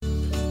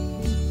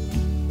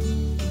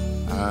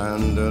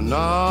And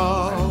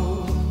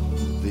now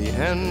the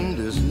end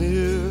is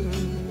near,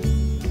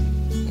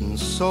 and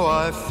so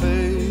I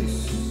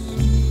face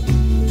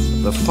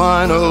the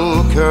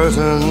final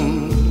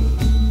curtain.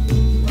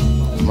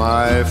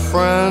 My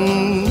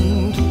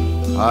friend,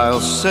 I'll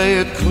say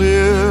it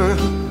clear,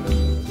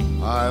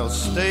 I'll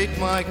state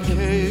my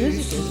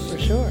case, for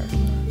sure,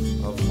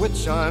 of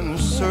which I'm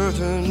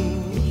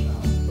certain.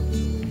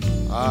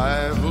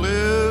 I've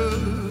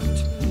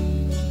lived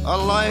a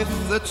life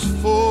that's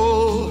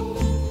full.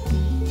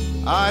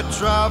 I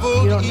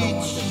traveled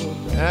each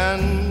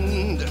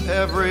and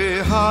every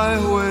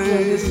highway. Yeah,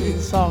 this is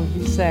the song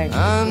he sang.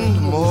 And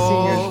for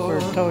more, the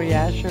singers for Tony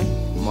Asher.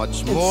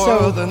 Much It more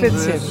so than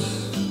fits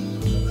this.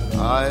 him.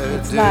 I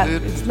It's did not.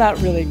 it It's not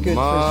really good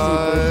for Steve,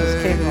 but it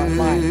just came to my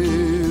mind.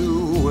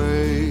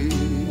 way.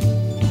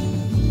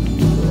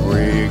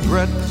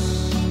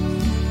 Regrets,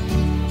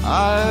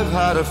 I've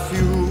had a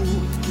few,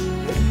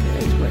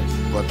 It's great.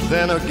 but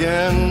then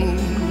again,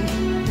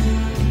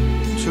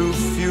 too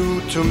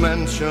few to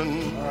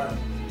mention.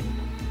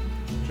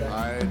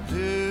 I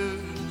did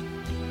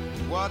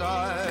what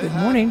I Good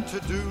morning.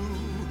 had to do,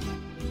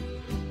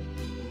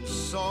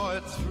 saw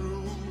it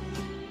through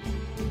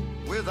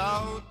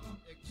without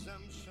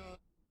exemption.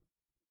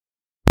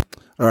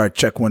 All right,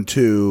 check 1,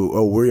 2.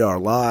 Oh, we are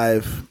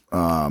live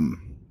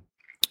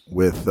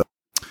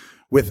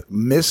with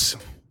Miss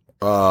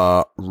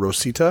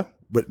Rosita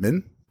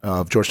Whitman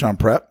of Georgetown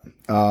Prep.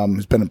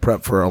 Who's been in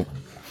prep for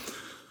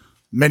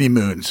many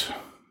moons.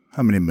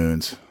 How many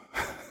moons?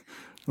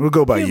 We'll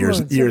go by years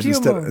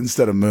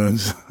instead of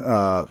moons.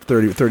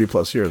 30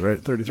 plus years,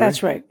 right? 33.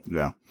 That's right.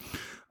 Yeah.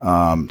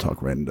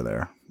 Talk right into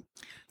there.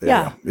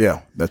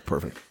 Yeah, that's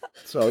perfect.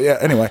 So yeah.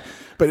 Anyway,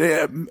 but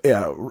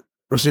yeah.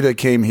 Rosita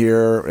came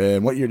here,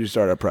 and what year did you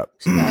start at Prep?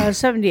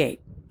 78.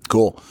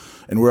 Cool.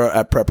 And we're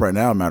at Prep right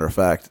now, matter of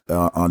fact,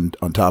 on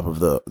top of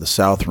the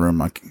South Room,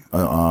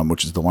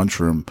 which is the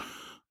lunchroom.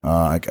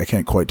 I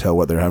can't quite tell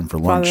what they're having for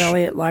lunch. Father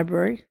Elliott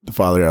Library. The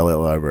Father Elliott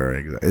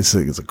Library. It's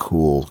a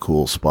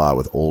cool spot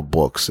with old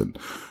books and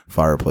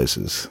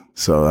fireplaces.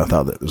 So I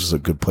thought that this was a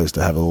good place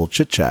to have a little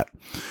chit chat.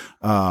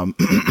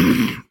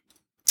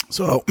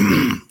 So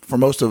for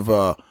most of,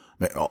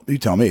 you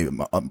tell me,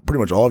 pretty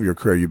much all of your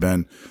career, you've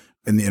been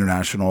in the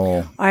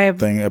international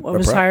thing. I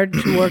was hired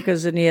to work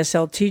as an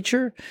ESL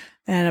teacher,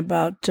 and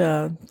about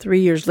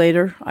 3 years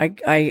later,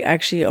 I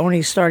actually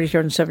only started here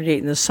in 78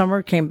 in the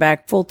summer, came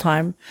back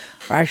full-time,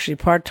 or actually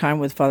part-time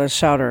with Father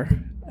Sauter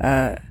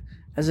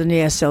as an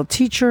ESL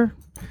teacher,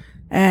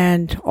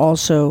 and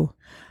also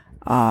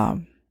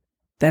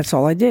that's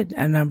all I did.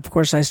 And of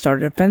course, I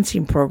started a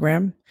fencing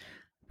program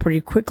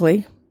pretty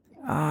quickly.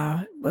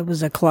 It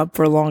was a club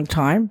for a long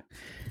time,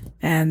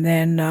 and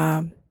then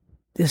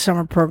the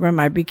summer program,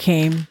 I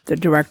became the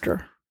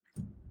director.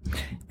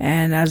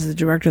 And as the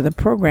director of the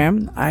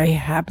program, I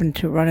happened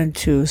to run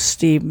into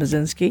Steve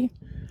Mazinski.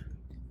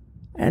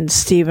 And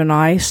Steve and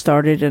I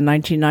started in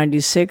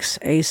 1996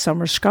 a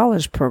summer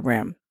scholars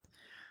program.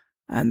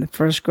 And the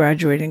first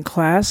graduating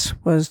class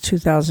was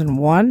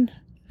 2001.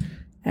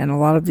 And a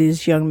lot of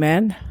these young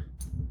men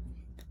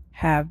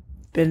have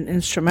been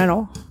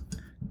instrumental,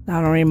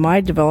 not only in my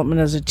development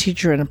as a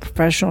teacher and a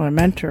professional and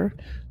mentor,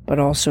 but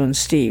also in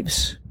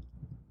Steve's.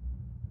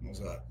 Was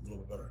that a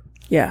little better?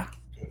 Yeah.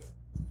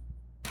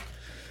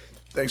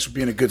 Thanks for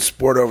being a good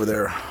sport over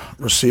there,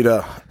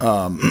 Rosita.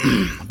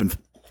 I've been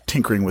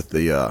tinkering with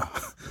the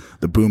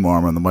boom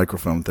arm on the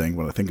microphone thing,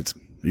 but I think it's.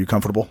 Are you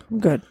comfortable?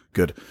 Good.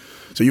 Good.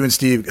 So you and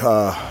Steve,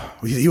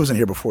 he wasn't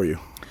here before you,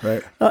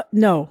 right?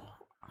 No.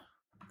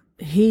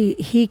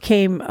 He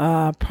came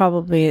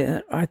probably,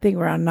 I think,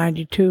 around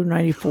 92,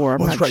 94.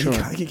 I'm not sure. I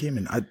think he came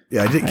in.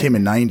 Came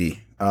in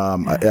 90.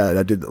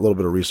 I did a little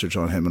bit of research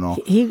on him and all.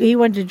 He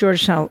went to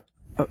Georgetown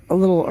a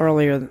little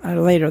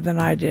later than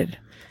I did.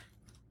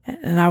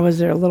 And I was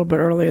there a little bit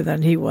earlier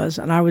than he was.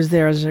 And I was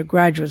there as a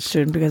graduate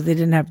student because they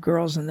didn't have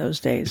girls in those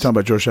days. You're talking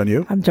about Georgetown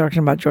U? I'm talking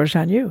about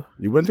Georgetown U.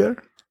 You went there?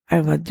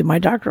 I did my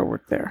doctoral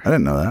work there. I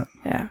didn't know that.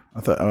 Yeah.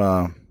 I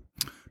thought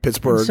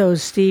Pittsburgh. And so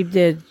Steve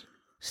did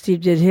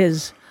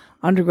his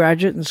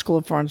undergraduate in the School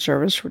of Foreign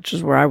Service, which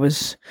is where I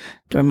was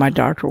doing my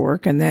doctoral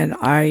work. And then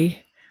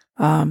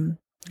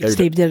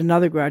Steve did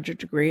another graduate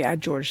degree at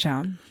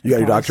Georgetown. You got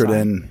your doctorate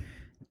in?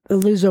 The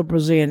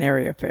Luso-Brazilian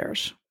Area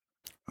Affairs.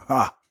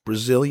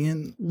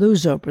 Brazilian?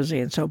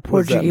 Luso-Brazilian, so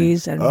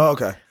Portuguese and. Oh,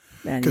 okay.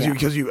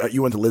 Because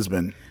you went to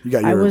Lisbon. You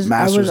got your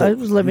master's. I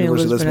was living in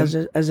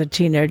Lisbon as a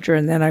teenager,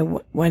 and then I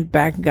went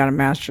back and got a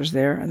master's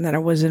there, and then I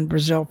was in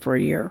Brazil for a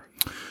year.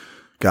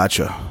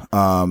 Gotcha.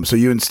 So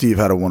you and Steve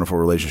had a wonderful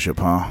relationship,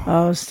 huh?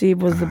 Oh,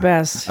 Steve was the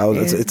best.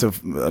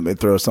 Let me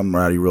throw something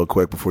at you real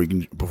quick before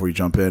you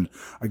jump in.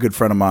 A good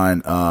friend of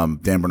mine,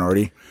 Dan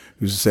Bernardi,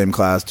 who's the same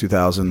class,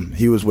 2000.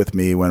 He was with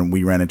me when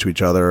we ran into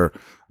each other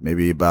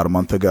maybe about a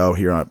month ago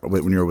here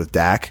when you were with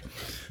DAC.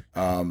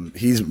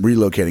 He's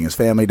relocating his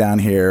family down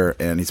here,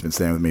 and he's been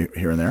staying with me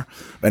here and there.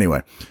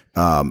 Anyway,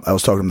 I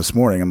was talking to him this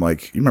morning. I'm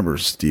like, you remember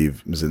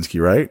Steve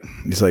Mazinski, right?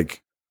 He's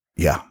like,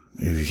 yeah.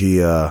 He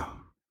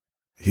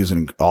he's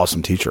an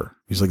awesome teacher.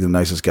 He's like the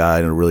nicest guy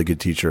and a really good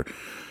teacher.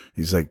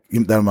 He's like, he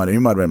might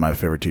have been my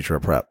favorite teacher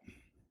at prep.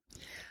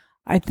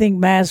 I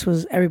think Maz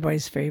was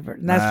everybody's favorite,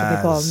 and that's what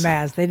they call him,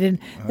 Maz. They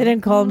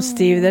didn't call him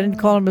Steve. They didn't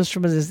call him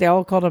Mr. Mrs. They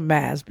all called him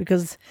Maz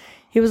because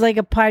he was like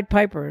a Pied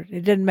Piper.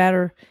 It didn't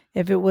matter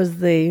if it was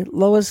the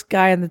lowest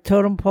guy on the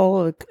totem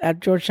pole at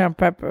Georgetown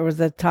Prep or it was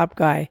the top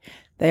guy.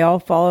 They all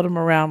followed him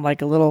around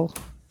like a little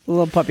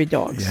puppy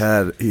dogs.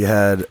 He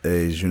had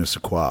a je ne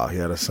sais quoi. He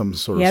had some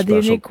sort of he had the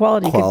unique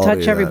quality. He could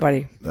touch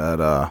everybody.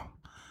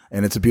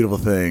 And it's a beautiful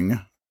thing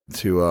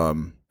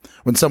to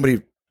when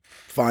somebody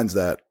finds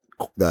that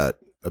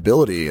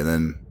ability and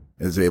then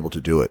is able to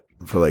do it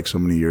for like so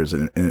many years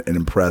and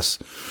impress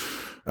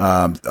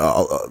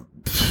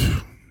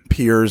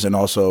peers and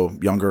also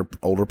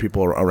older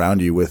people around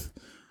you with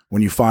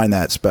when you find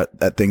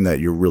that thing that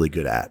you're really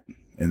good at.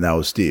 And that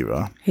was Steve.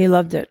 Huh? He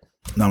loved it.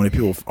 Not many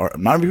people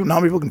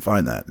can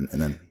find that. And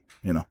then,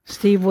 you know,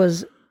 Steve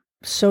was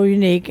so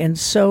unique and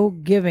so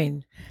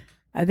giving.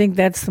 I think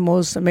that's the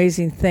most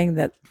amazing thing,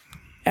 that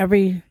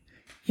every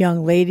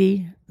young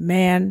lady,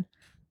 man,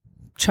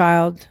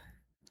 child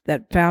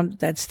that found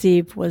that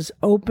Steve was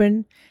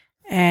open,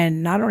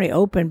 and not only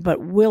open, but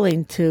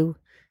willing to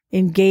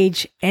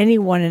engage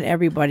anyone and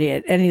everybody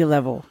at any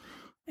level,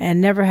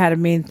 and never had a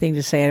mean thing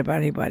to say about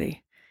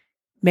anybody.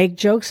 Make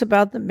jokes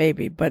about them,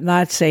 maybe, but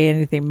not say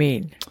anything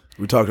mean.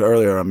 We talked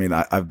earlier. I mean,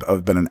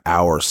 I've been an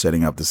hour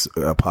setting up this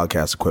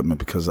podcast equipment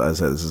because I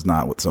said this is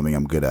not something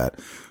I'm good at.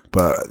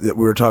 But we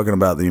were talking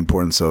about the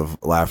importance of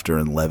laughter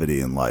and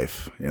levity in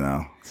life, you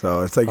know.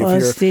 So it's like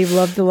Steve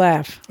loved to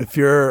laugh. If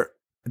you're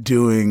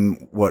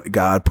doing what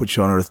God put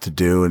you on earth to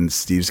do, in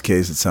Steve's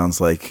case, it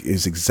sounds like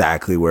is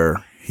exactly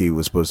where he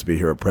was supposed to be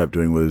here at Prep,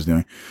 doing what he was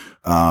doing.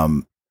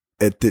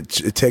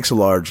 It takes a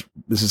large.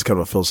 This is kind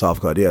of a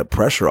philosophical idea.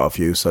 Pressure off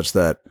you, such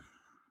that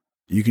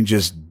you can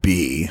just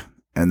be.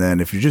 And then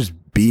if you're just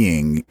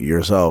being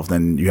yourself,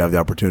 then you have the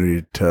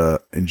opportunity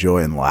to enjoy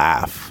and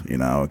laugh, you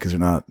know, because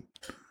you're not,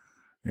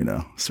 you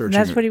know, searching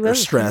that's what he was. Or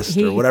stressed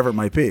or whatever it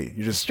might be.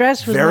 You're just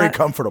very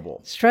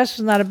comfortable. Stress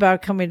was not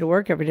about coming to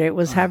work every day. It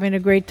was having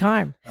a great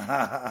time.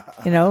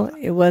 You know,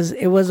 it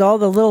was all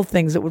the little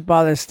things that would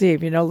bother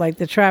Steve, you know, like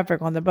the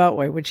traffic on the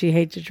Beltway, which he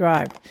hated to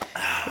drive.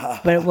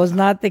 But it was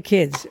not the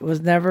kids. It was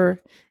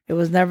never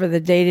the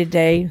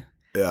day-to-day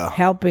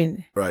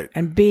helping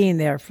and being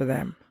there for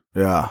them.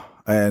 Yeah.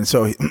 And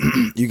so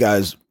you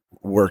guys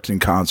worked in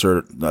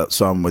concert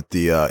some with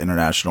the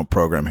international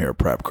program here at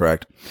Prep,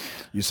 correct?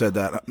 You said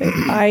that.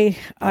 I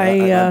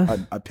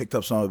picked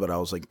up some of it, but I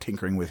was like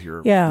tinkering with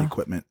your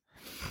equipment.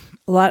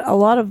 A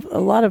lot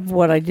of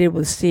what I did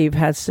with Steve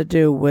has to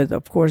do with,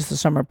 of course, the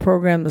summer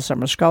program, the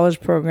summer scholars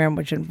program,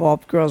 which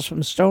involved girls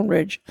from Stone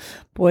Ridge,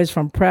 boys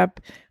from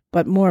Prep,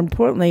 but more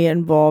importantly, it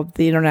involved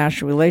the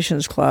International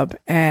Relations Club.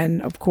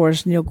 And of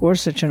course, Neil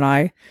Gorsuch and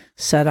I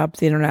set up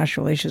the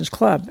International Relations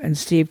Club. And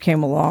Steve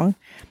came along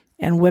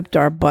and whipped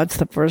our butts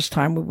the first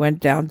time we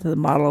went down to the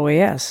Model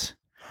OAS.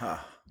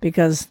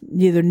 Because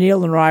neither Neil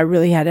nor I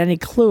really had any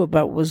clue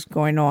about what was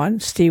going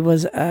on. Steve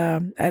was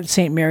at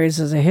St. Mary's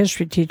as a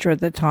history teacher at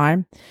the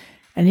time,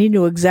 and he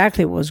knew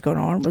exactly what was going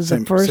on. It was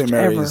the first St.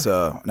 Mary's,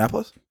 ever.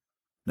 Annapolis?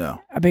 No.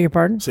 I beg your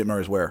pardon? St.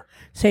 Mary's where?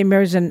 St.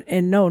 Mary's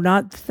no,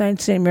 not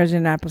St. Mary's in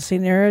Annapolis.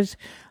 St. Mary's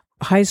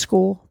High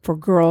School for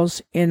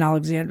girls in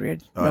Alexandria.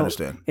 I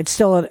understand. It's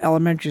still an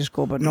elementary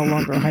school, but no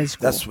longer a high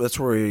school. That's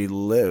where he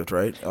lived,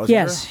 right?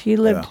 Yes, he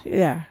lived,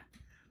 yeah.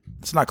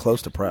 It's not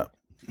close to Prep.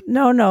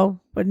 No,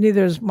 but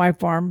neither is my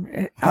farm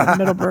out in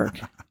Middleburg.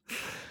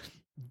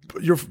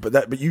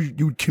 But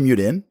you commute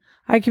in?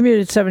 I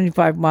commuted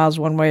 75 miles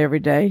one way every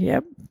day.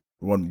 Yep.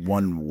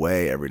 One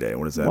way every day.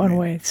 What does that mean? One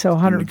way. So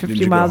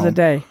 150 miles a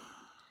day.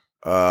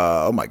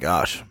 Oh my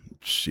gosh.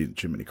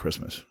 Jiminy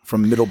Christmas.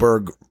 From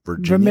Middleburg,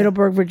 Virginia? From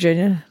Middleburg,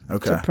 Virginia.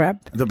 Okay. To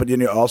Prep. But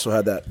you also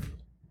had that.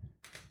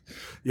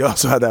 You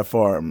also had that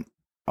farm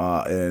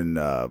in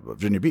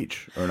Virginia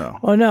Beach, or no?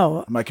 Oh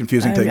no. Am I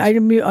confusing things?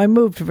 I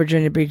moved to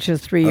Virginia Beach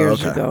just 3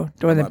 years ago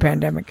during the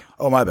pandemic.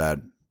 Oh my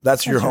bad.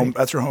 That's your home. Right.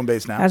 That's your home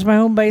base now. That's my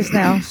home base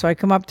now. So I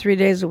come up 3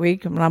 days a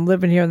week, and I'm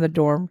living here in the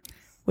dorm,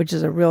 which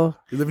is a real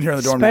You're living here in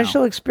the dorm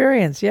special now?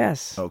 Experience.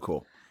 Yes. Oh,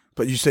 cool.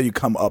 But you said you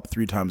come up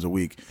 3 times a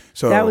week.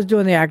 So that was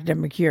during the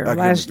academic year,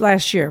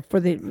 last year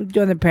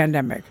during the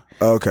pandemic.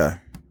 Okay,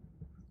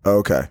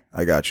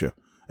 I got you.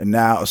 And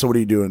now, so what are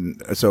you doing?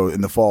 So in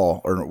the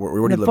fall, or where do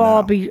you live now? In the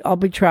fall, I'll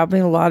be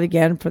traveling a lot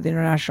again for the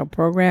international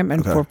program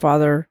and for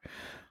Father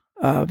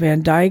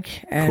Van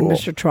Dyke, and cool.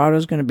 Mr. Trotto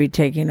is going to be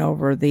taking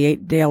over the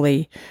 8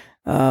 daily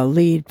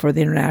lead for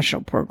the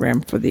international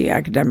program for the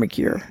academic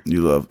year.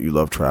 You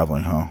love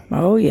traveling, huh?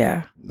 Oh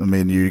yeah. I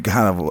mean, you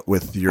kind of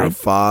with your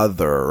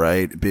father,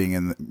 right? Being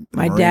in the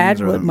my Marines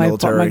dad, or the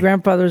military. My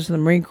grandfather was in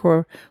the Marine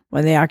Corps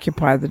when they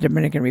occupied the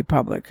Dominican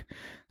Republic.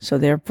 So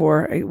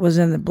therefore, it was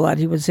in the blood.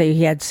 He would say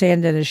he had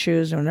sand in his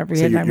shoes whenever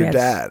he had. Your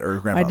dad or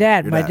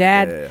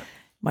grandfather?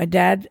 My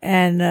dad,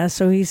 and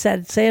so he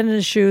said sand in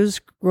his shoes.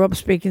 Grew up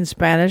speaking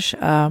Spanish.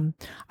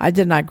 I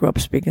did not grow up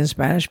speaking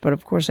Spanish, but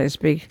of course I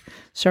speak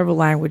several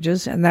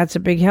languages, and that's a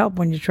big help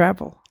when you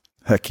travel.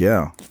 Heck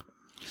yeah.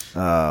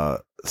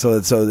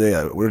 So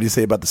yeah. What did you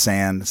say about the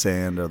sand?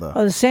 Sand or the?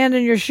 Oh, the sand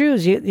in your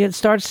shoes. It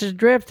starts to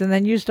drift, and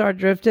then you start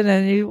drifting,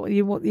 and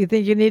you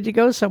think you need to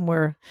go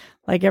somewhere.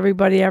 Like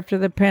everybody after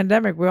the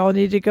pandemic, we all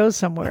need to go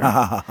somewhere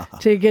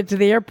till you get to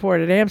the airport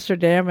at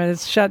Amsterdam, and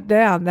it's shut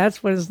down.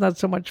 That's when it's not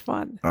so much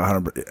fun.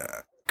 100,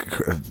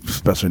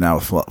 especially now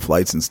with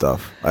flights and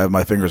stuff. I have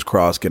my fingers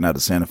crossed getting out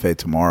of Santa Fe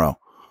tomorrow.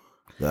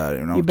 That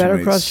You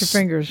better cross your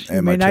fingers.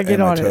 You may not get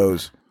on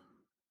it.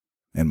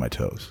 And my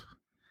toes,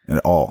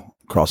 and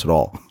cross it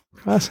all.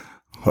 Cross.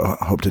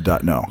 Hope to die.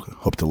 No,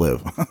 hope to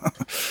live.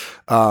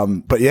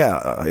 But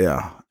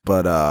yeah.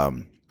 But what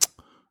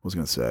was I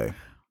gonna say?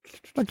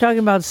 We're talking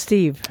about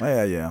Steve.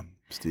 Oh, yeah,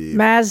 Steve.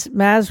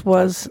 Maz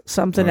was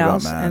something What about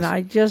else, Maz? and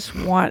I just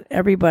want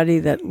everybody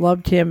that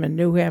loved him and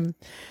knew him,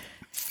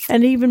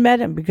 and even met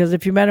him, because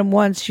if you met him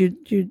once, you'd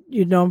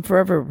know him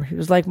forever. He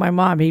was like my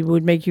mom. He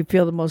would make you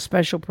feel the most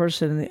special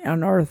person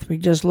on earth.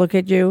 He'd just look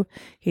at you,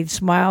 he'd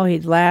smile,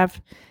 he'd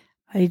laugh,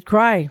 he'd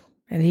cry,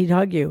 and he'd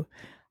hug you.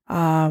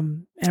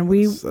 And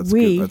we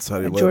good. That's how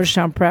you at live.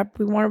 Georgetown Prep,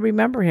 we want to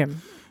remember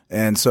him.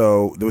 And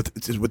so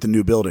with the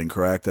new building,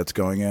 correct? That's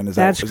going in.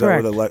 That's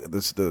correct. That where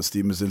the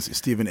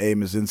Stephen A.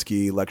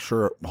 Mazinski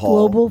Lecture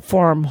Hall, Global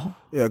Forum.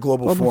 Yeah,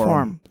 Global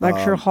Forum.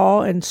 Lecture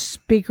Hall and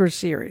Speaker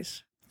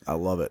Series. I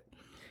love it.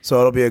 So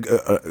it'll be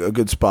a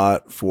good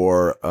spot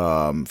for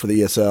the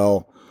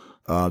ESL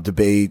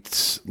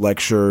debates,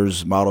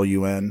 lectures, Model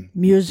UN,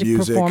 music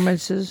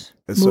performances,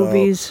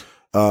 movies.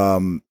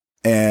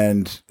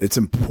 And it's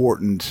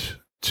important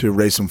to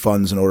raise some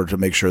funds in order to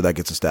make sure that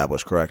gets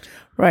established, correct?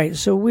 Right.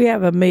 So we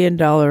have $1 million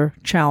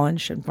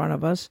challenge in front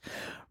of us.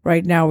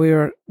 Right now we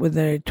are with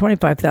a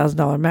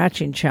 $25,000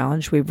 matching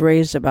challenge. We've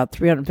raised about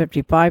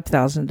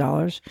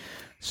 $355,000.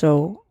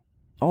 So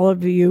all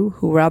of you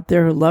who were out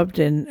there who loved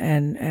and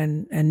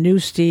knew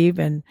Steve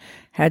and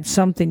had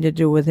something to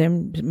do with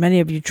him,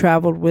 many of you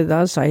traveled with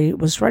us. I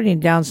was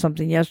writing down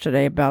something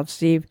yesterday about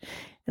Steve.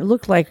 It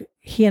looked like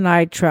he and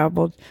I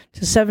traveled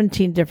to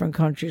 17 different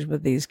countries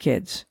with these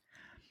kids.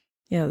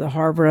 You know, the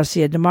Harvard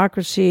Ossia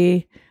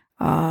Democracy,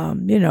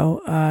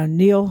 Neil,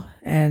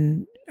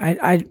 and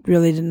I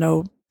really didn't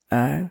know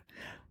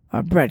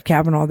Brett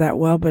Kavanaugh that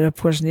well, but of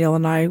course Neil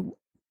and I,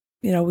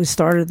 we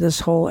started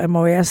this whole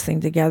MOS thing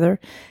together,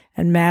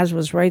 and Maz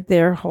was right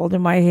there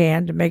holding my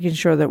hand and making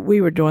sure that we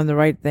were doing the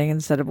right thing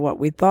instead of what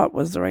we thought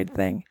was the right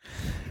thing.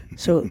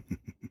 So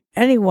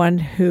anyone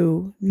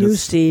who knew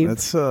Steve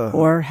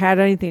or had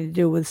anything to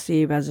do with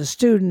Steve as a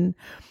student,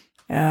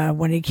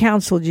 when he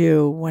counseled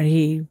you, when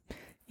he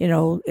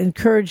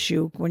encouraged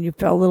you when you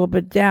felt a little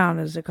bit down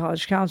as a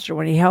college counselor,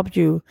 when he helped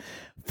you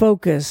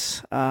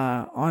focus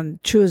on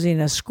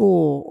choosing a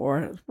school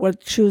or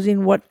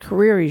choosing what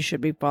career you should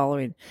be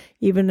following,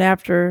 even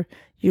after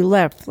you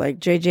left, like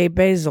J.J.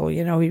 Basil,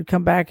 he'd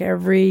come back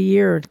every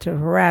year to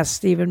harass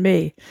Steve and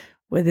me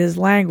with his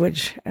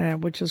language,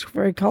 which is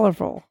very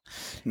colorful.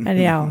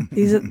 Anyhow,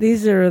 these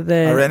are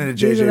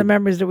the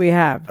memories that we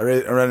have. I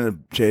ran into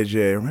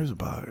JJ, or maybe it was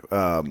Bobby.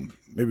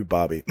 Maybe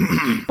Bobby.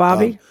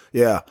 Bobby?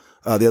 Yeah.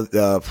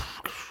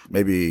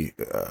 Maybe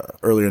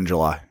earlier in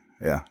July.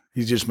 Yeah.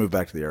 He just moved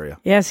back to the area.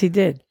 Yes, he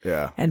did.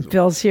 Yeah. And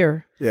Phil's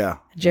here. Yeah.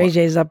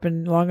 JJ's up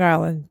in Long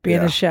Island being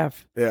a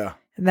chef. Yeah.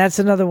 And that's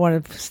another one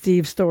of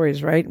Steve's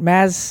stories, right?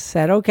 Maz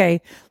said,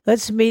 okay,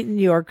 let's meet in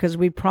New York because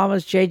we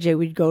promised JJ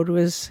we'd go to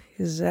his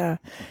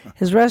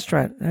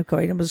restaurant.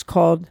 Okay, it was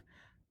called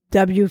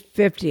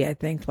W50, I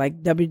think,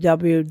 like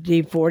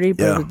WWD40,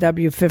 but it was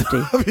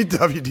W50.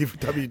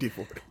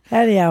 WWD40.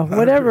 Anyhow,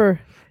 whatever.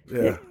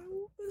 Yeah.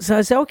 So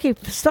I said, okay,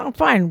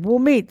 fine, we'll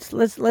meet.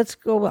 Let's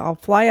go. I'll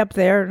fly up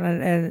there,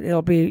 and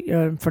it'll be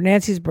for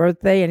Nancy's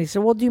birthday. And he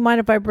said, well, do you mind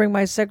if I bring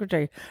my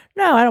secretary?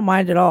 No, I don't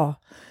mind at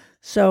all.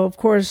 So, of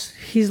course,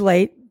 he's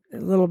late, a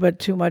little bit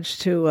too much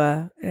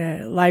to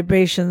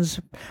libations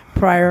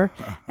prior.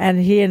 And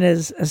he and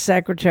his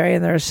secretary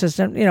and their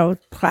assistant,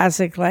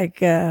 classic like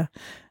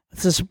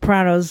it's a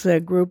Sopranos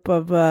group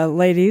of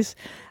ladies.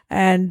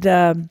 And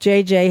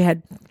JJ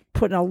had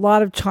put a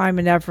lot of time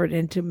and effort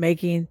into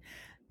making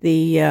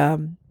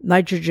the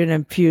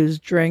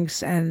nitrogen-infused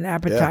drinks and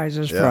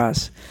appetizers for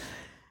us.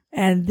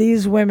 And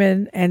these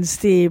women and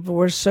Steve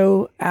were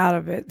so out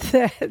of it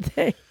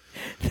that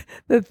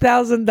the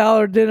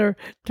 $1,000 dinner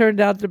turned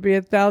out to be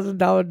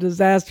 $1,000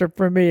 disaster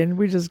for me. And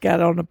we just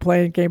got on a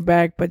plane and came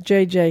back. But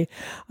JJ,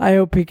 I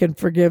hope he can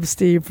forgive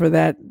Steve for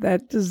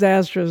that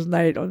disastrous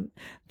night,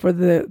 for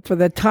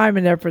the time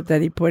and effort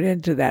that he put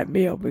into that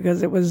meal,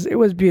 because it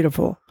was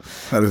beautiful.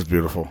 That is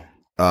beautiful.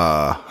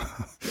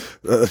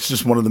 That's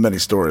just one of the many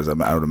stories I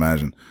would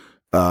imagine.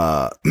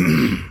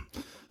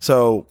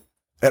 So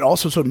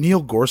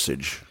Neil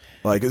Gorsuch,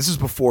 like this is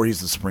before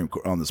he's on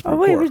the Supreme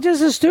Court. He was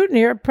just a student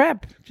here at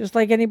Prep, just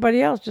like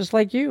anybody else, just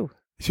like you.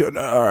 So,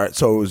 all right,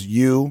 so it was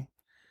you,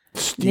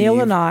 Steve,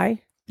 Neil and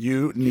I.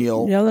 You,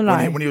 Neil and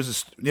I. When he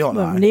was Neil and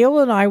I.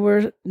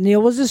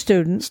 Neil was a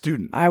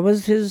student. I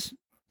was his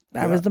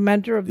I was the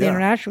mentor of the Yeah.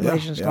 International Yeah.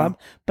 Relations Yeah. Club,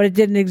 but it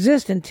didn't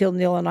exist until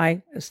Neil and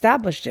I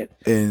established it.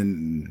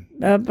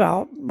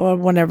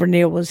 Whenever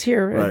Neil was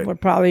here, Right. it would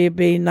probably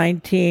be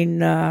 19.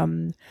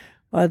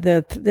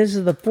 This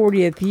is the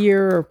 40th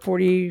year or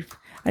 40.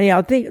 Anyhow,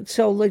 I think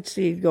so. Let's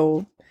see.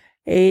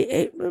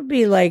 It would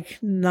be like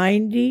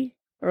 90,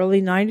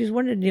 early 90s.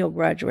 When did Neil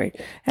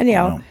graduate?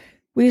 Anyhow,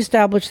 we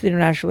established the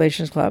International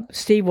Relations Club.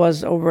 Steve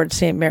was over at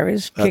St.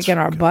 Mary's kicking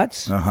our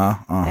butts.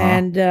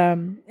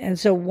 And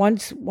so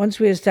once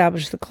we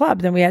established the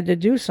club, then we had to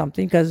do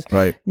something because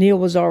Right. Neil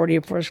was already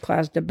a first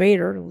class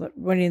debater,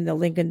 winning the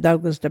Lincoln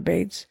Douglas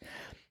debates,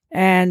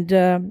 and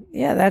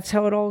that's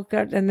how it all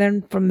got. And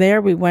then from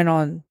there, we went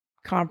on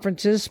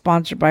conferences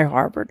sponsored by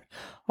Harvard,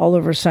 all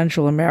over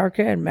Central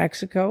America and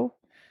Mexico,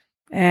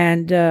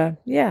 and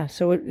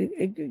so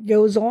it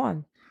goes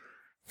on.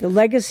 The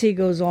legacy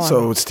goes on.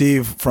 So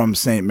Steve from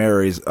St.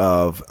 Mary's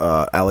of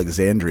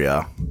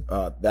Alexandria,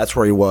 that's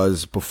where he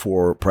was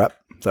before prep.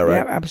 Is that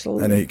right? Yeah,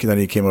 absolutely. And then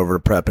he came over to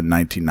prep in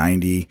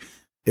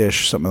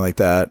 1990-ish, something like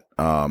that.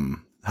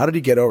 How did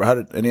he get over?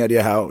 Any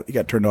idea how he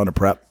got turned on to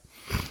prep?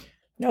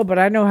 No, but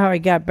I know how he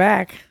got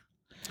back.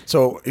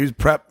 So he was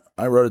prep.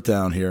 I wrote it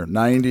down here,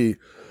 90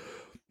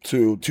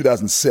 to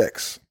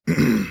 2006.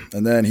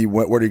 And then he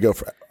went, where did he go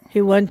for?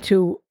 He went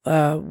to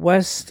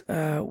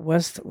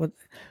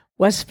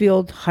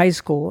Westfield High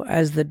School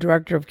as the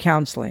director of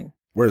counseling.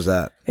 Where's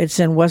that? It's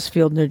in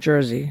Westfield, New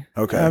Jersey,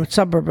 Okay. a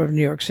suburb of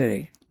New York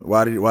City.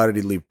 Why did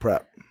he leave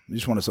prep? He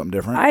just wanted something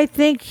different. I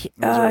think, he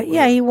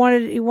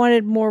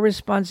wanted more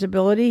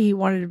responsibility. He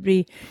wanted to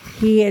be.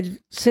 He had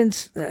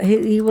since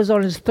he was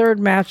on his third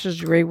master's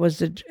degree.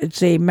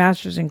 It's a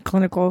master's in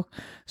clinical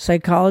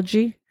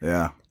psychology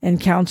Yeah.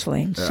 and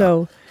counseling.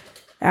 So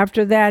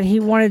after that, he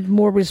wanted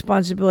more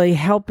responsibility,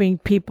 helping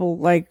people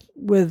like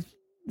with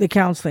the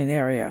counseling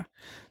area.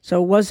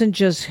 So it wasn't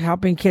just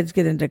helping kids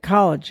get into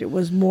college. It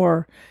was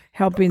more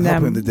helping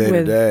them the day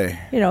to day.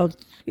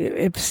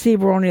 If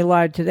Steve were only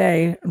alive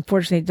today,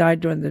 unfortunately he died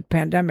during the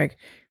pandemic,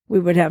 we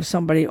would have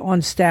somebody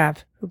on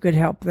staff who could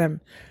help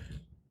them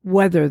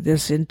weather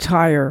this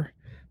entire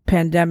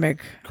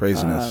pandemic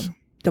Craziness.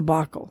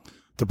 debacle.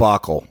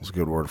 Debacle is a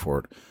good word for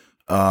it.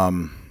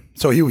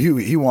 So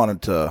he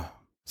wanted to.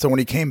 So when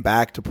he came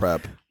back to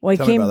prep, Well,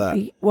 tell me about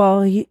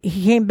that.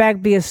 He came back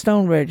via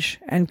Stone Ridge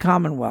and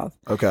Commonwealth.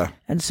 Okay.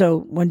 And so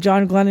when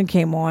John Glennon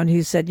came on,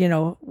 he said,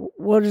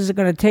 what is it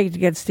going to take to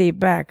get Steve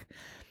back?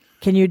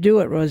 Can you do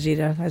it,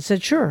 Rosita? I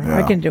said, sure,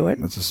 I can do it.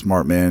 That's a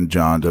smart man,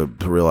 John, to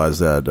realize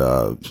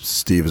that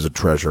Steve is a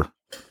treasure.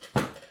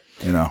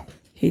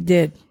 He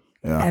did.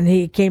 Yeah. And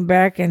he came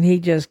back and he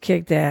just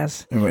kicked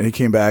ass. And he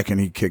came back and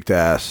he kicked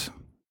ass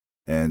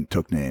and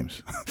took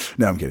names.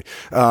 No, I'm kidding.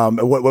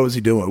 What was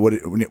he doing? What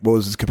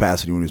was his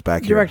capacity when he was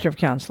back here? Director of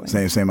counseling.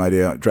 Same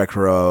idea.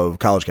 Director of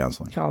college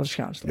counseling. College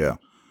counseling. Yeah.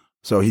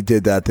 So he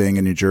did that thing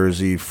in New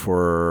Jersey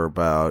for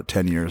about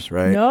 10 years,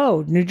 right?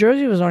 No, New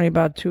Jersey was only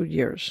about 2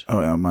 years.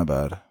 Oh, yeah, my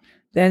bad.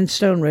 Then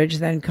Stone Ridge,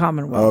 then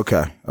Commonwealth.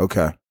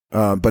 Okay.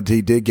 But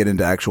he did get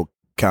into actual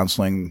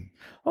counseling.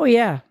 Oh,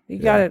 yeah. He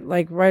got it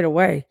like right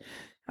away.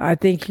 I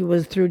think he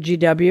was through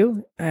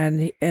GW,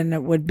 and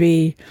it would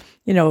be,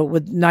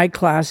 with night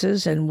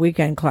classes and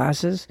weekend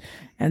classes.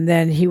 And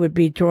then he would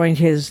be doing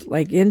his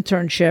like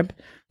internship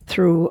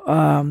through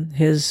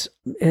his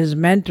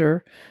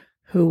mentor,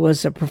 who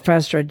was a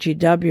professor at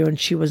GW, and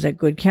she was at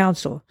Good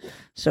Counsel.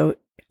 So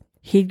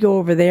he'd go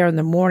over there in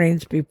the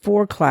mornings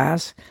before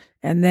class,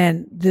 and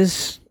then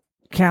this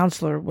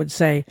counselor would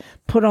say,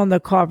 put on the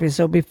coffee.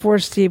 So before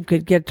Steve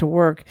could get to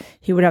work,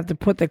 he would have to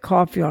put the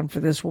coffee on for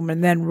this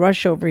woman, then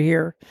rush over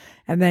here,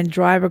 and then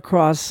drive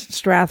across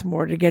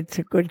Strathmore to get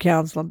to Good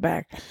Counsel and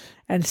back.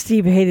 And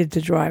Steve hated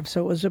to drive,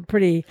 so it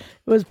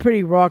was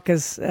pretty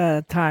raucous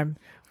time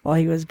while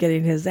he was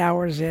getting his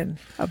hours in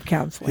of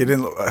counseling.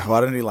 Why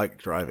didn't he like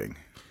driving?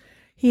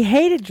 He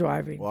hated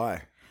driving.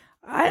 Why?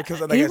 Because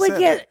he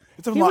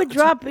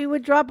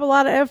would drop a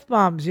lot of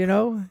F-bombs, a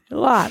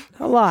lot.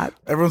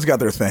 Everyone's got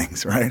their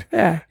things, right?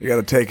 Yeah. You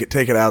got to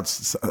take it out.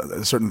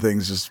 Certain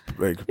things just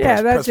like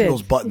that's press it.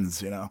 those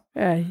buttons, Yeah.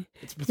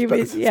 It's better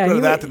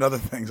that than other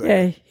things.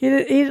 Yeah. He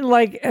didn't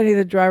like any of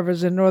the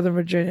drivers in Northern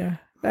Virginia.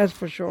 That's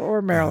for sure,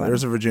 or Maryland.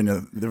 There's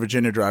the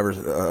Virginia drivers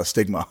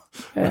stigma.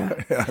 Yeah.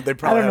 They I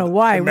probably don't know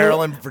why. in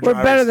Maryland for we're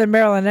drivers. better than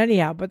Maryland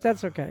anyhow, but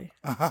that's okay.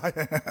 I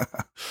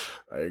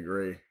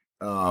agree.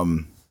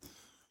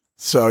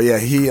 So yeah,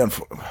 he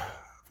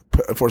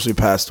unfortunately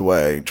passed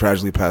away.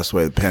 Tragically passed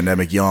away. The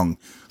pandemic, young,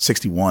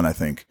 61, I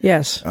think.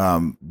 Yes.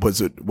 What was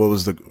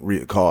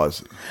the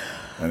cause?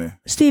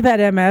 Steve had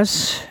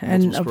MS,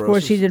 and of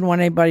course he sclerosis? didn't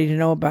want anybody to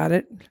know about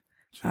it.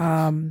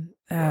 I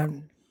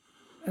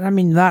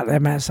mean, not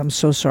MS. I'm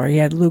so sorry. He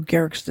had Lou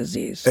Gehrig's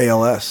disease.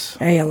 ALS.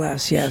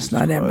 ALS, yes,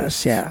 not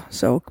MS. Yeah.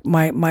 So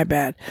my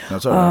bad.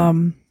 That's all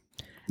right.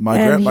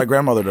 My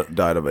grandmother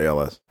died of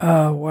ALS.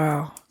 Oh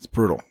wow. It's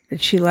brutal.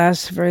 Did she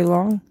last very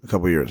long? A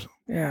couple of years,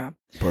 Yeah.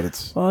 but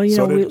it's Well,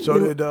 so did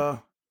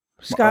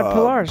Scott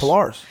Polaris.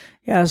 Polaris.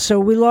 Yeah, so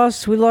we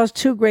lost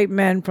two great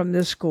men from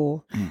this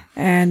school,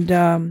 and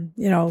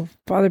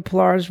Father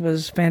Pilares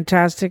was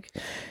fantastic.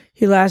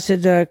 He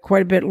lasted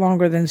quite a bit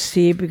longer than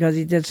Steve because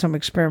he did some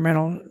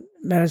experimental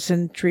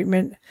medicine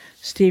treatment.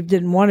 Steve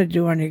didn't want to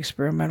do any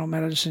experimental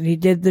medicine. He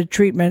did the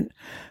treatment,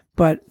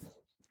 but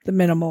the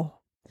minimal.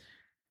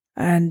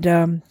 And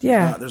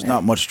there's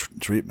not much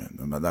treatment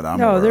that I'm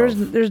no, aware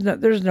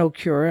there's no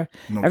cure.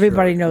 No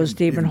Everybody cure. knows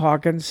Stephen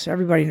Hawkins.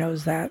 Everybody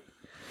knows that.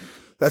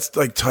 That's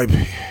like type.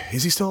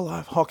 Is he still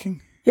alive?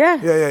 Hawking?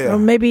 Yeah. Yeah. Well,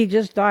 maybe he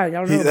just died.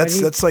 I don't know.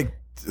 That's like.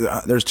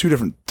 There's two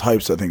different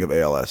types, I think, of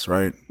ALS,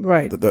 right?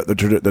 Right.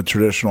 The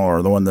traditional,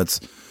 or the one that's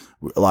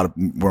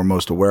we're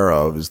most aware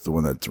of, is the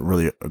one that's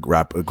really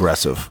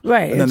aggressive.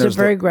 Right. And it's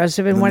very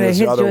aggressive. And when it hits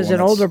you as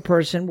an older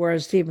person, person,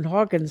 whereas Stephen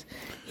Hawkins,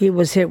 he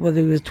was hit when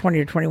he was 20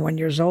 or 21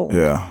 years old.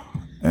 Yeah.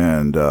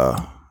 And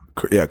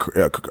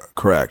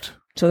correct.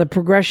 So the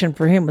progression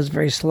for him was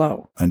very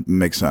slow. And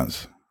makes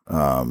sense.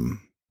 Anyway,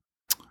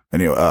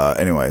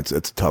 it's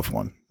a tough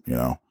one, you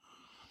know.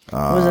 It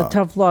was a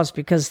tough loss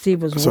because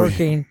Steve was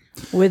working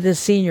with the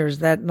seniors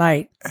that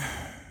night,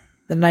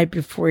 the night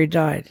before he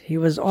died. He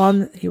was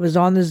on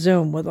the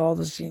Zoom with all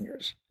the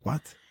seniors.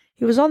 What?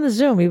 He was on the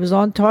Zoom. He was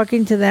on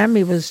talking to them.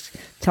 He was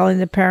telling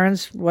the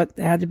parents what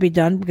had to be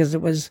done because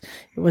it was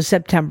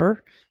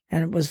September,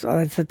 and it was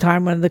at the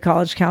time when the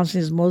college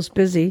counseling is most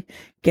busy,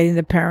 getting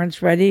the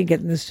parents ready,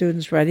 getting the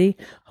students ready.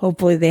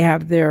 Hopefully they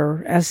have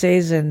their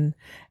essays and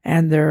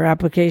their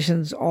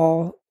applications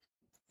all,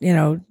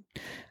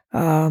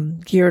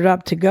 geared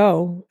up to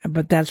go.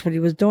 But that's what he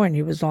was doing.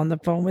 He was on the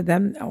phone with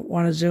them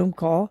on a Zoom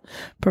call,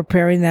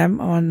 preparing them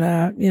on,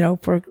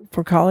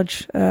 for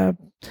college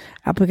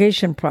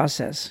application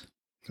process.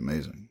 It's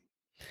amazing.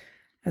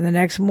 And the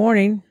next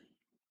morning,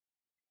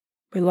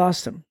 we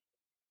lost him.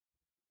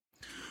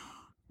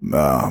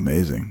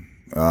 Amazing.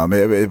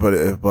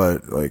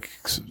 But like,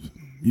 it's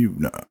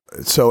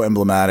so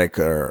emblematic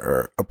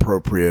or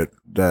appropriate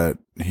that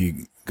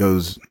he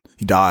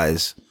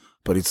dies,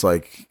 but it's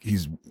like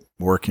he's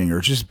working or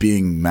just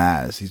being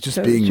Maz. He's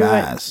just being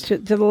Maz to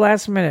the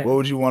last minute. What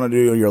would you want to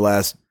do your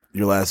last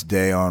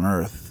day on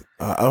Earth?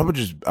 I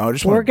just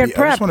work at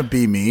prep. I just want to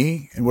be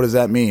me. And what does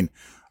that mean?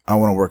 I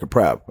want to work at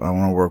prep. I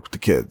want to work with the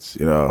kids,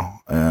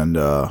 and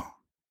I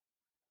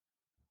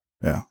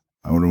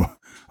want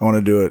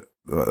to do it.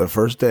 The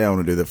first day, I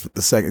want to do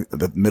the second,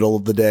 the middle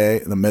of the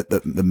day,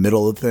 the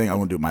middle of the thing. I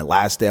want to do it my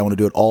last day. I want to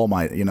do it all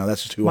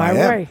that's just who I am.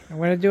 My way. I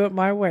want to do it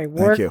my way.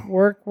 Work.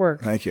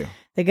 Thank you.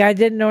 The guy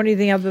didn't know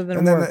anything other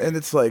than work. And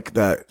it's like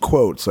that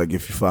quote. It's like,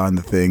 if you find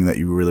the thing that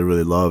you really,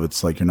 really love,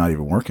 it's like you're not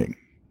even working.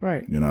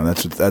 Right.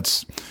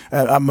 That's.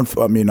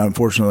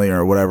 Unfortunately,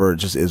 or whatever, it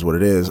just is what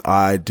it is.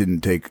 I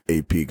didn't take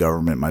AP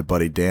government. My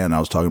buddy Dan, I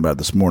was talking about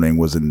this morning,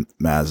 was in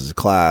Maz's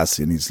class,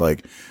 and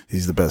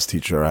he's the best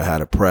teacher I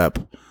had at prep.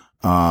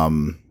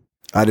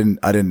 I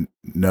didn't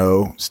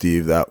know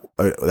Steve that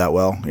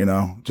well,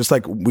 just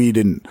like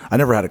I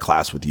never had a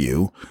class with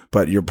you,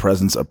 but your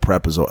presence at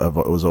prep was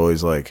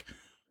always like,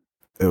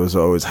 it was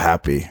always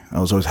happy. I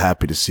was always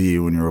happy to see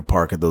you when you were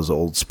parked at those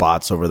old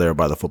spots over there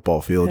by the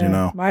football field,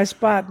 My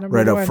spot, number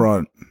right one. up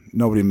front.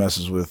 Nobody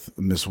messes with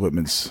Miss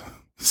Whitman's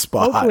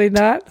spot.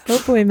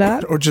 Hopefully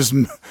not. Or just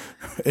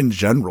in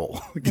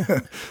general.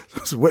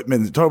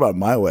 Whitman, talk about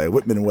my way.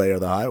 Whitman way or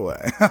the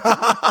highway.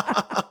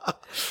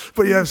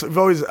 But yes, I've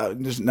always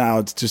now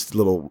it's just a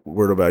little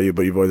word about you,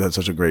 but you've always had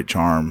such a great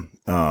charm.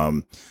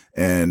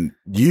 And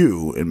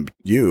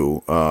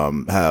you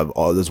have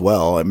all as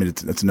well. I mean,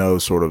 it's no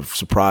sort of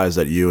surprise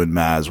that you and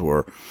Maz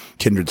were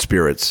kindred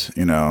spirits,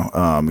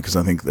 because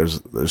I think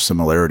there's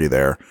similarity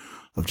there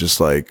of just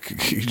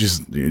like, you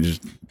just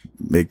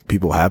make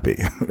people happy.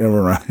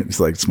 It's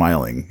like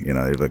smiling, you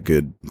have a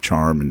good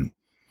charm and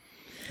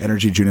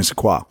energy, je ne sais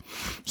quoi.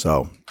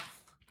 So,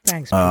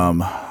 thanks.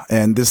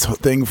 And this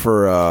thing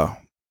for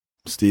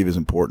Steve is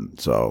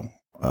important. So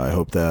I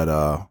hope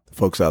that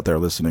folks out there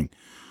listening,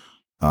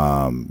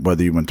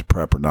 whether you went to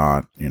prep or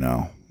not,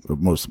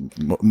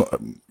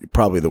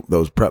 probably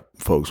those prep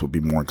folks would be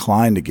more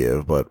inclined to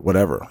give, but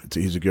whatever.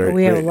 He's a great,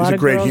 we have a lot of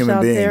great girls human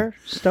out being. There,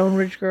 Stone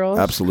Ridge girls,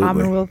 Absolutely.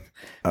 Commonwealth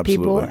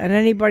people, and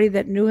anybody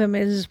that knew him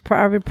in his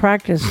private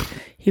practice.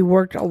 He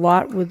worked a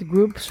lot with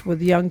groups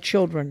with young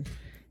children,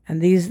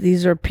 and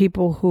these are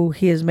people who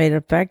he has made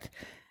effect.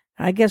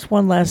 I guess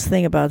one last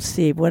thing about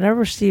Steve: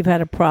 whenever Steve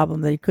had a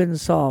problem that he couldn't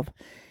solve,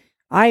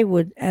 I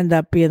would end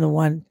up being the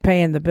one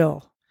paying the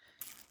bill.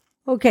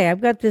 Okay, I've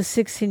got this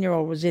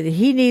 16-year-old Rosita.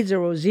 He needs a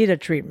Rosita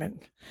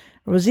treatment.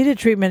 Rosita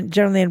treatment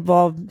generally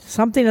involved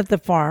something at the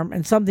farm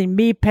and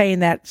me paying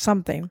that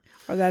something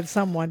or that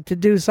someone to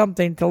do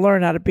something to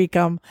learn how to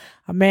become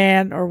a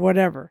man or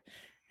whatever.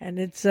 And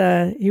it's he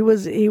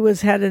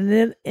had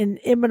an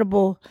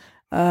inimitable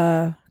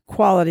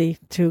quality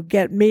to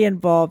get me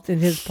involved in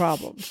his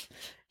problems,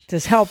 to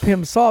help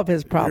him solve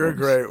his problems.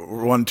 You're a great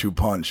 1-2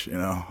 punch,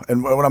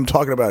 And when I'm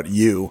talking about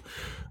you,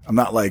 I'm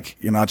not like,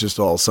 you're not just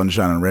all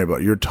sunshine and rainbow.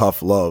 You're a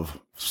tough love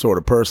sort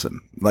of person.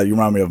 Like, you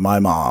remind me of my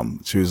mom.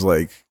 She was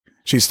like,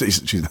 she's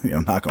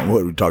knock on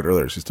wood. We talked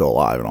earlier. She's still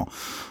alive and all,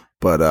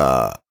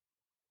 but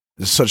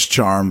Just such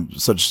charm,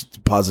 such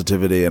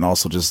positivity, and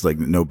also just like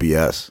no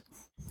BS.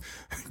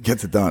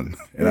 Gets it done,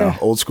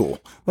 old school.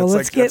 Well,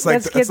 that's let's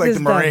like get the this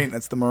Marine. done.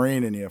 That's the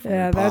Marine in you. From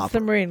Yeah, your that's pop. the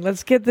Marine.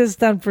 Let's get this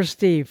done for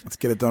Steve. Let's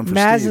get it done for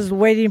Maz Steve. is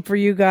waiting for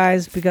you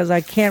guys because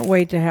I can't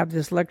wait to have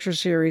this lecture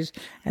series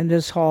and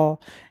this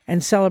hall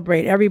and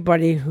celebrate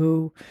everybody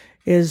who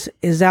is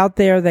out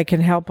there that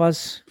can help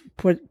us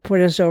put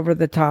us over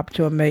the top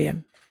to 1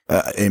 million.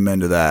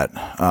 Amen to that.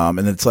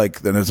 And it's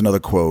like, then there's another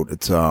quote.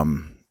 It's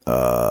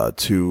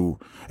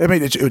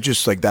it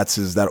just like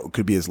that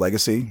could be his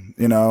legacy,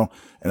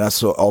 and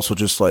that's also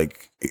just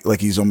like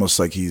he's almost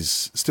like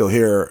he's still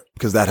here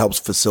because that helps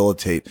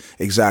facilitate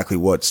exactly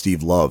what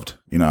Steve loved,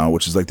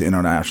 which is like the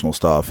international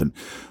stuff and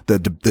the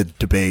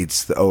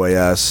debates, the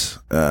OAS,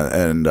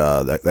 and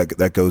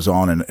that goes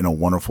on in a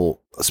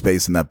wonderful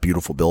space in that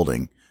beautiful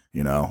building.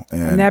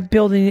 And that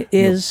building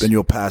is. Then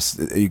you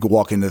can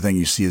walk into the thing,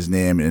 you see his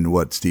name and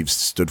what Steve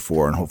stood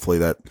for, and hopefully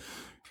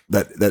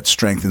that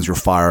strengthens your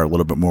fire a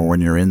little bit more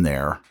when you're in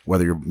there,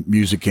 whether you're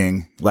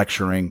musicking,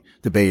 lecturing,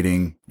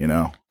 debating,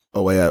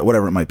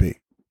 whatever it might be.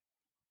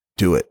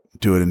 Do it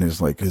in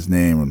his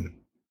name, and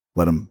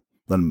let him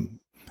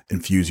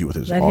infuse you with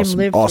his let awesome,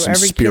 him live awesome through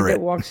every spirit. kid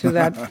that walks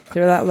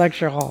through that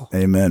lecture hall.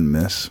 Amen,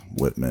 Miss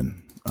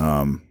Whitman.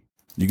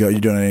 You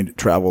doing any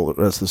travel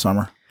the rest of the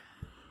summer?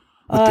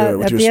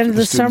 At the end of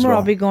the summer,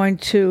 I'll be going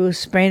to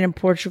Spain and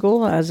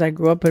Portugal. As I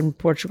grew up in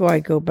Portugal, I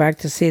go back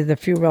to see the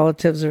few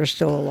relatives that are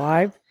still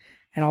alive.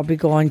 And I'll be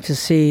going to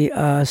see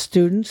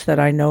students that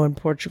I know in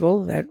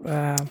Portugal. That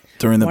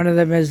one of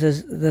them is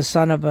the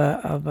son of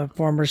a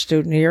former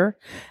student here.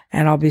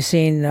 And I'll be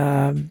seeing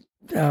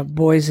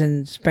boys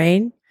in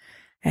Spain.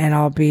 And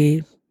I'll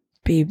be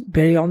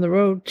on the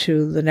road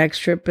to the next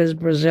trip is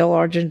Brazil,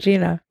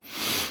 Argentina.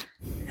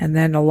 And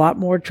then a lot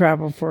more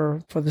travel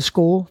for the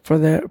school, for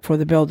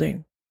the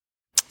building.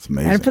 It's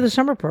amazing. And for the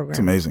summer program. It's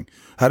amazing.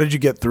 How did you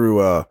get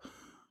through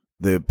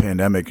the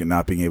pandemic and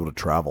not being able to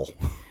travel?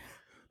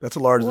 That's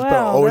always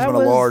been a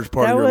large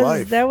part of your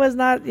life. That was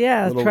not,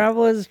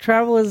 travel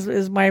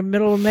is my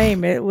middle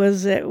name. It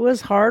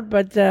was hard,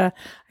 but I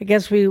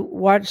guess we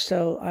watched,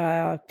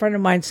 a friend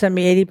of mine sent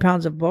me 80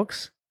 pounds of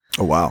books.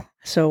 Oh, wow.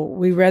 So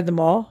we read them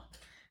all.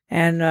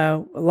 And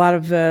a lot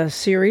of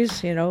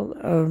series,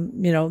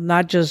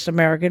 not just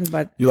American,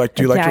 but do you like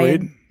to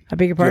read? I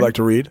beg your pardon? Do you like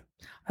to read?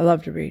 I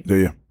love to read. Do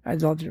you? I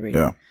love to read.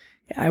 Yeah.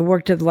 I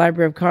worked at the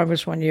Library of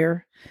Congress one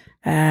year.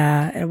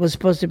 It was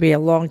supposed to be a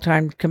long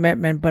time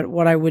commitment, but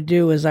what I would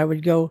do is I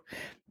would go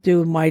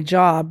do my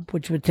job,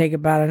 which would take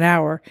about an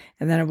hour,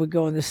 and then I would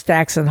go in the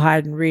stacks and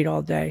hide and read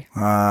all day.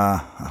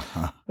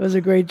 It was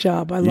a great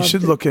job. I loved it. You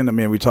should look into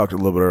me. We talked a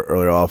little bit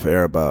earlier off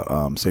air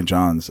about St.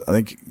 John's. I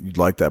think you'd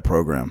like that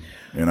program,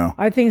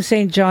 I think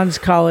St. John's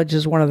College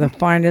is one of the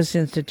finest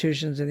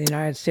institutions in the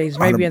United States,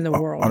 maybe in the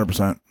world.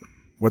 100%.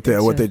 What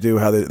they do,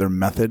 their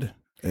method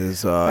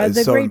is the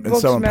so, Great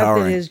Books so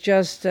empowering. Method is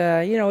just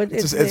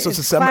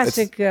it's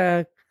classic.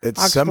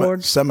 It's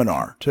Oxford.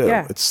 seminar too.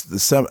 Yeah. It's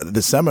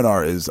the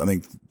seminar is, I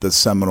think, the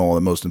seminal,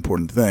 the most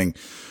important thing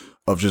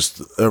of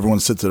just everyone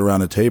sits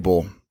around a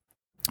table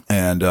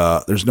and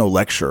there's no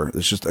lecture.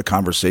 It's just a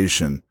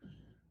conversation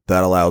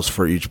that allows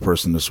for each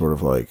person to sort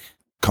of like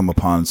come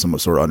upon some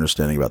sort of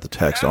understanding about the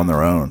text on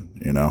their own,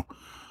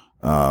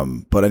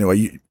 But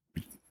anyway,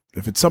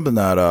 if it's something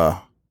that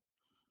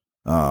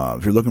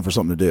if you're looking for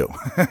something to do,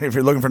 if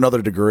you're looking for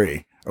another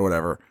degree or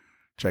whatever,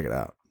 check it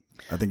out.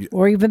 I think,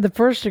 or even the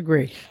first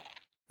degree.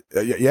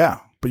 Yeah,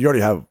 but you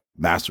already have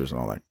masters and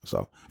all that.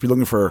 So if you're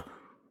looking for,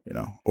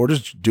 or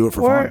just do it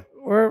for fun,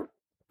 or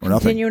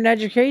nothing. Continue in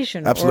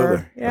education.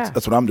 Absolutely.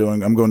 That's what I'm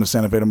doing. I'm going to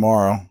Santa Fe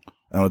tomorrow.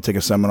 I'm going to take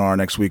a seminar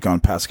next week on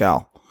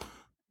Pascal.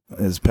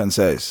 As Penn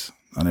says.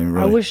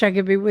 I wish I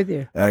could be with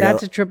you.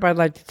 That's a trip I'd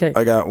like to take.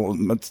 So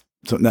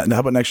how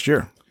about next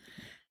year?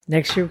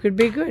 Next year could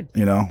be good.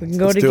 We can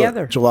go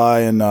together.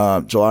 July in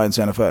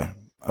Santa Fe.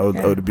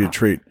 It would be a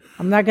treat.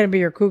 I'm not going to be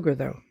your cougar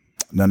though.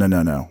 No. I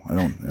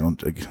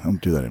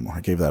don't do that anymore.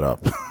 I gave that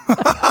up.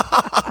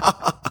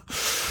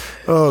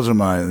 Those are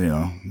my,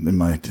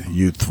 my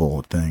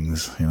youthful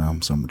things.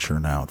 I'm so mature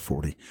now at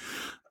 40.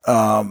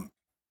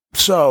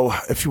 So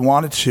if you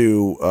wanted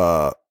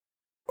to,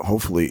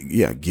 hopefully,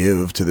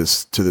 give to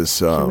this.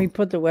 Can we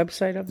put the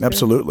website up there?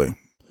 Absolutely.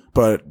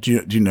 But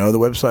do you know the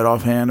website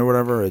offhand or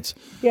whatever?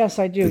 Yes,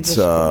 I do. Just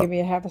give me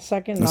a half a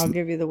second and I'll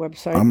give you the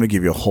website. I'm going to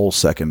give you a whole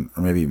second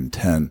or maybe even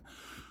 10.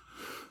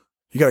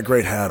 You got a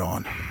great hat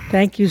on.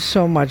 Thank you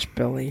so much,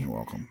 Billy. You're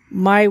welcome.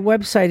 My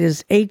website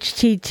is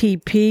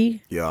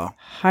http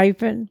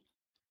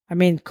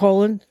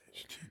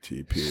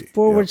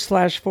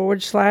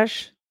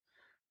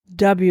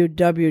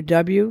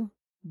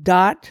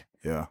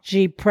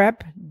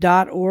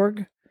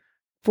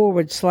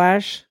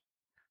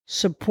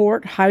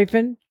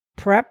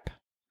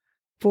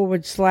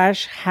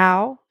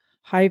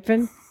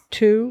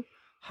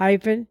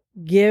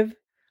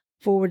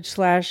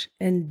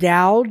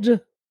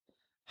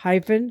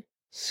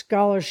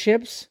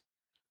scholarships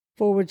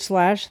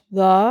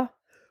 /the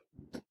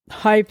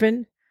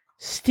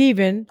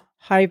Stephen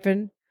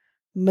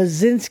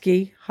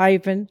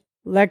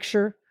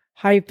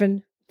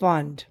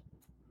Mazinski-lecture-fund.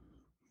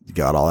 You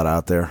got all that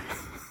out there.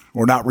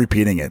 We're not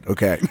repeating it.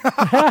 Okay.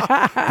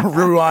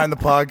 Rewind the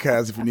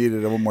podcast if you need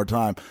it one more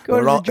time. Go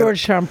to the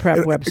Georgetown Prep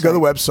website. Go to the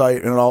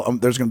website,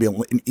 and there's going to be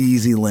an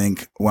easy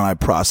link when I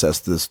process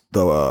the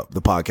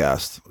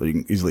podcast. You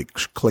can easily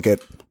click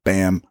it.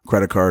 Bam.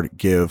 Credit card.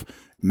 Give.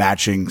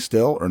 Matching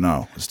still or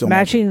no? Still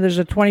matching. There's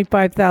a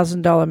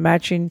 $25,000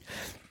 matching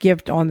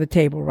gift on the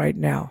table right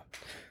now.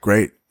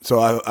 Great. So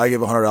I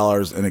give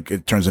 $100 and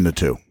it turns into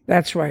 $2.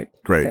 That's right.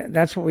 Great.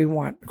 That's what we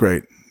want.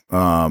 Great.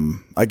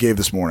 I gave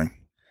this morning.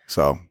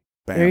 So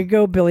bam. There you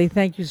go, Billy.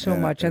 Thank you so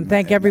much. And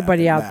thank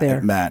everybody out there.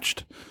 It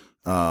matched.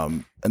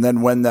 And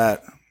then when's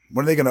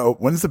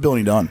the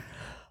building done?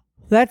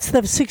 That's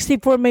the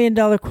 $64 million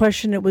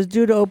question. It was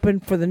due to open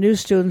for the new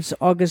students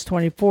August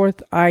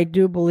 24th. I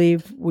do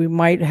believe we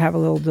might have a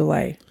little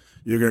delay.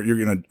 You're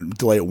gonna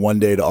delay it one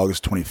day to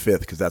August 25th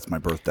because that's my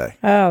birthday.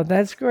 Oh,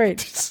 that's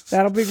great.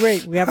 That'll be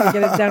great. We have to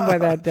get it done by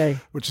that day.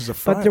 Which is a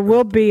Friday. But there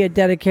will be a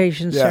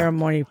dedication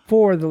ceremony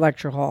for the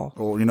lecture hall.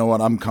 Well, you know what?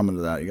 I'm coming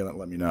to that. You gotta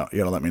let me know.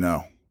 You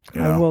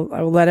know?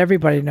 I will let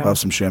everybody know. I'll have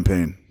some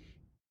champagne.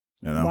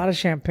 You know? A lot of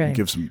champagne.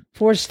 Give some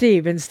for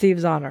Steve in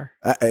Steve's honor.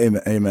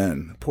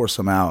 Amen. Pour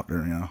some out,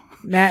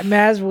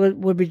 Maz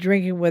would be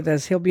drinking with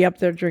us. He'll be up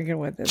there drinking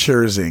with us.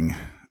 Cheersing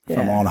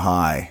from on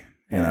high.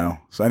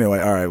 So anyway,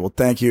 all right. Well,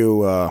 thank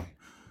you.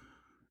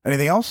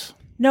 Anything else?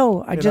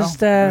 No,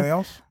 anything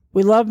else?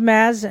 We love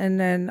Maz, and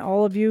then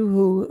all of you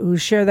who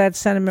share that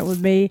sentiment with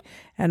me,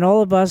 and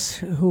all of us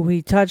who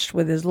he touched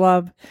with his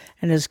love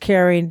and his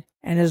caring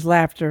and his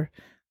laughter.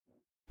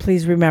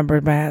 Please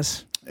remember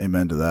Maz.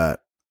 Amen to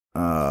that.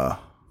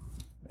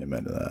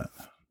 Amen to that.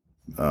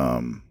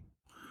 I'm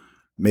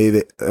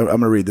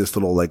going to read this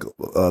little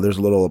there's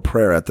a little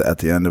prayer at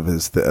the end of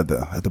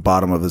at the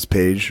bottom of his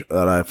page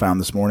that I found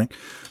this morning.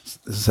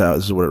 This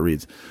is what it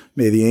reads.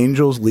 May the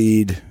angels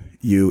lead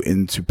you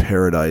into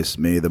paradise.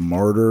 May the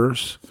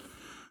martyrs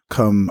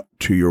come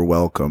to your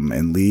welcome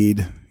and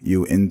lead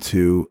you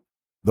into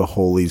the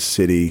holy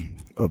city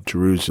of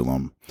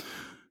Jerusalem.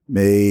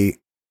 May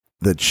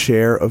the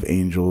chair of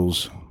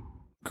angels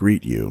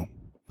greet you,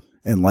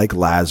 and like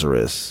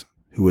Lazarus,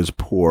 who is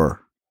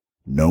poor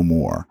no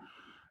more,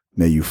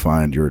 may you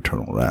find your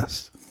eternal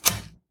rest.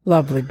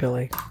 Lovely,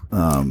 Billy.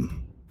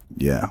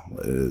 Yeah,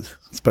 it is.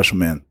 Special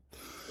man.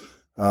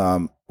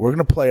 We're going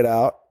to play it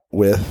out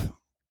with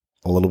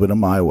a little bit of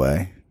My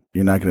Way.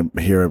 You're not going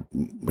to hear it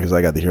because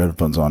I got the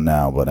headphones on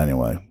now, but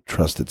anyway,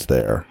 trust it's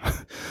there.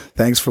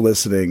 Thanks for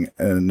listening.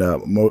 And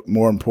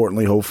more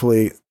importantly,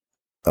 hopefully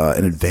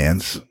in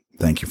advance,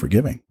 thank you for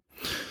giving.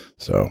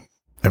 So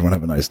everyone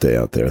have a nice day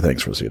out there.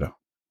 Thanks, Rosita.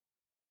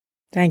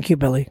 Thank you,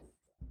 Billy.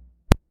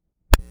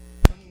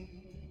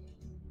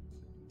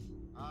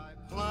 I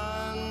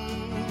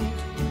planned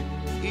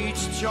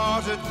each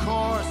charted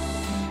course,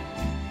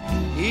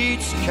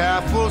 each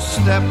careful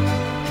step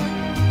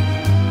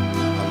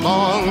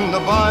along the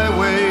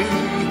byway,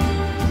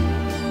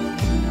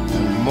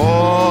 and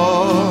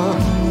more,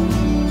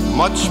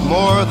 much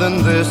more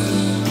than this,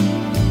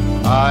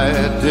 I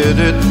did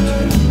it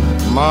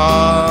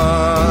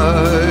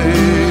my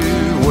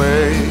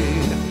way.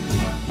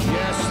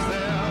 Yes,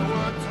 there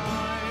were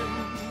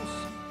times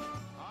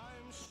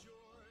I'm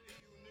sure you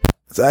knew.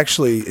 It's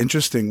actually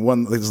interesting.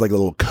 There's like a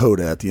little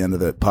coda at the end of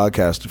the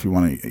podcast, if you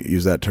want to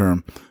use that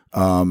term.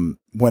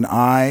 When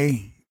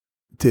I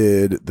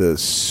did the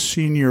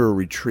senior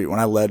retreat, when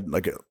I led,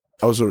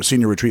 I was a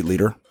senior retreat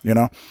leader,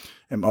 and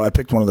I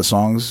picked one of the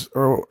songs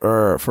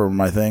for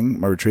my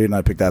retreat, and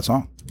I picked that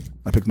song.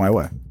 I picked My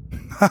Way.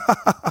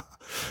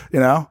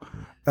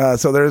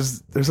 So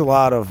there's a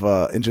lot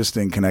of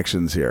interesting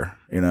connections here,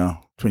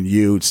 between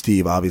you and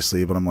Steve,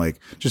 obviously, but I'm like,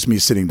 just me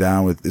sitting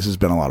down this has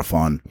been a lot of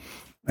fun,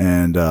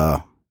 and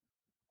I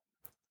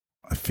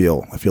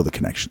feel the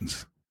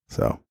connections.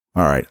 So,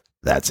 all right,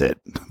 that's it.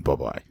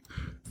 Bye-bye.